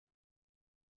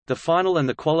The final and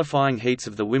the qualifying heats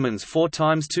of the women's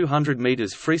 4x200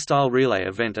 meters freestyle relay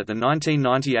event at the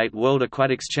 1998 World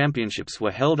Aquatics Championships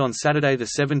were held on Saturday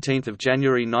 17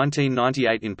 January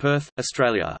 1998 in Perth,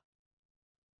 Australia.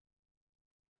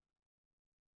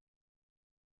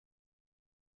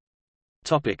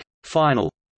 Final.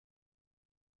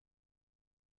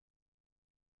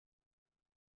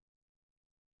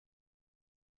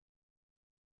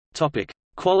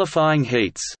 Qualifying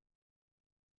heats.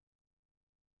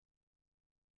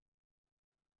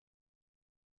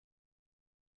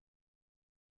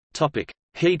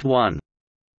 Heat 1.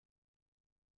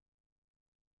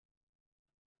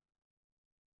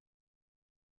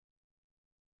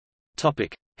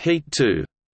 Heat 2.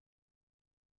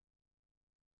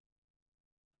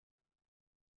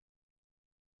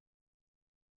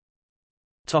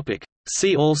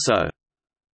 See also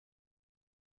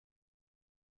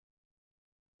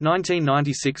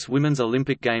 1996 Women's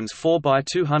Olympic Games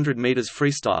 4x200 meters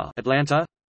freestyle Atlanta,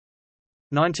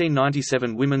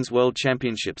 1997 Women's World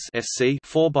Championships SC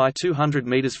 4x200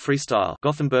 meters freestyle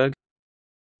Gothenburg,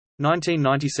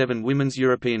 1997 Women's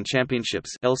European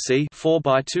Championships LC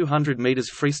 4x200 meters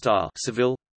freestyle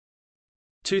Seville,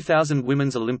 2000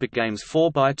 Women's Olympic Games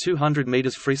 4x200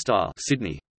 meters freestyle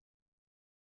Sydney.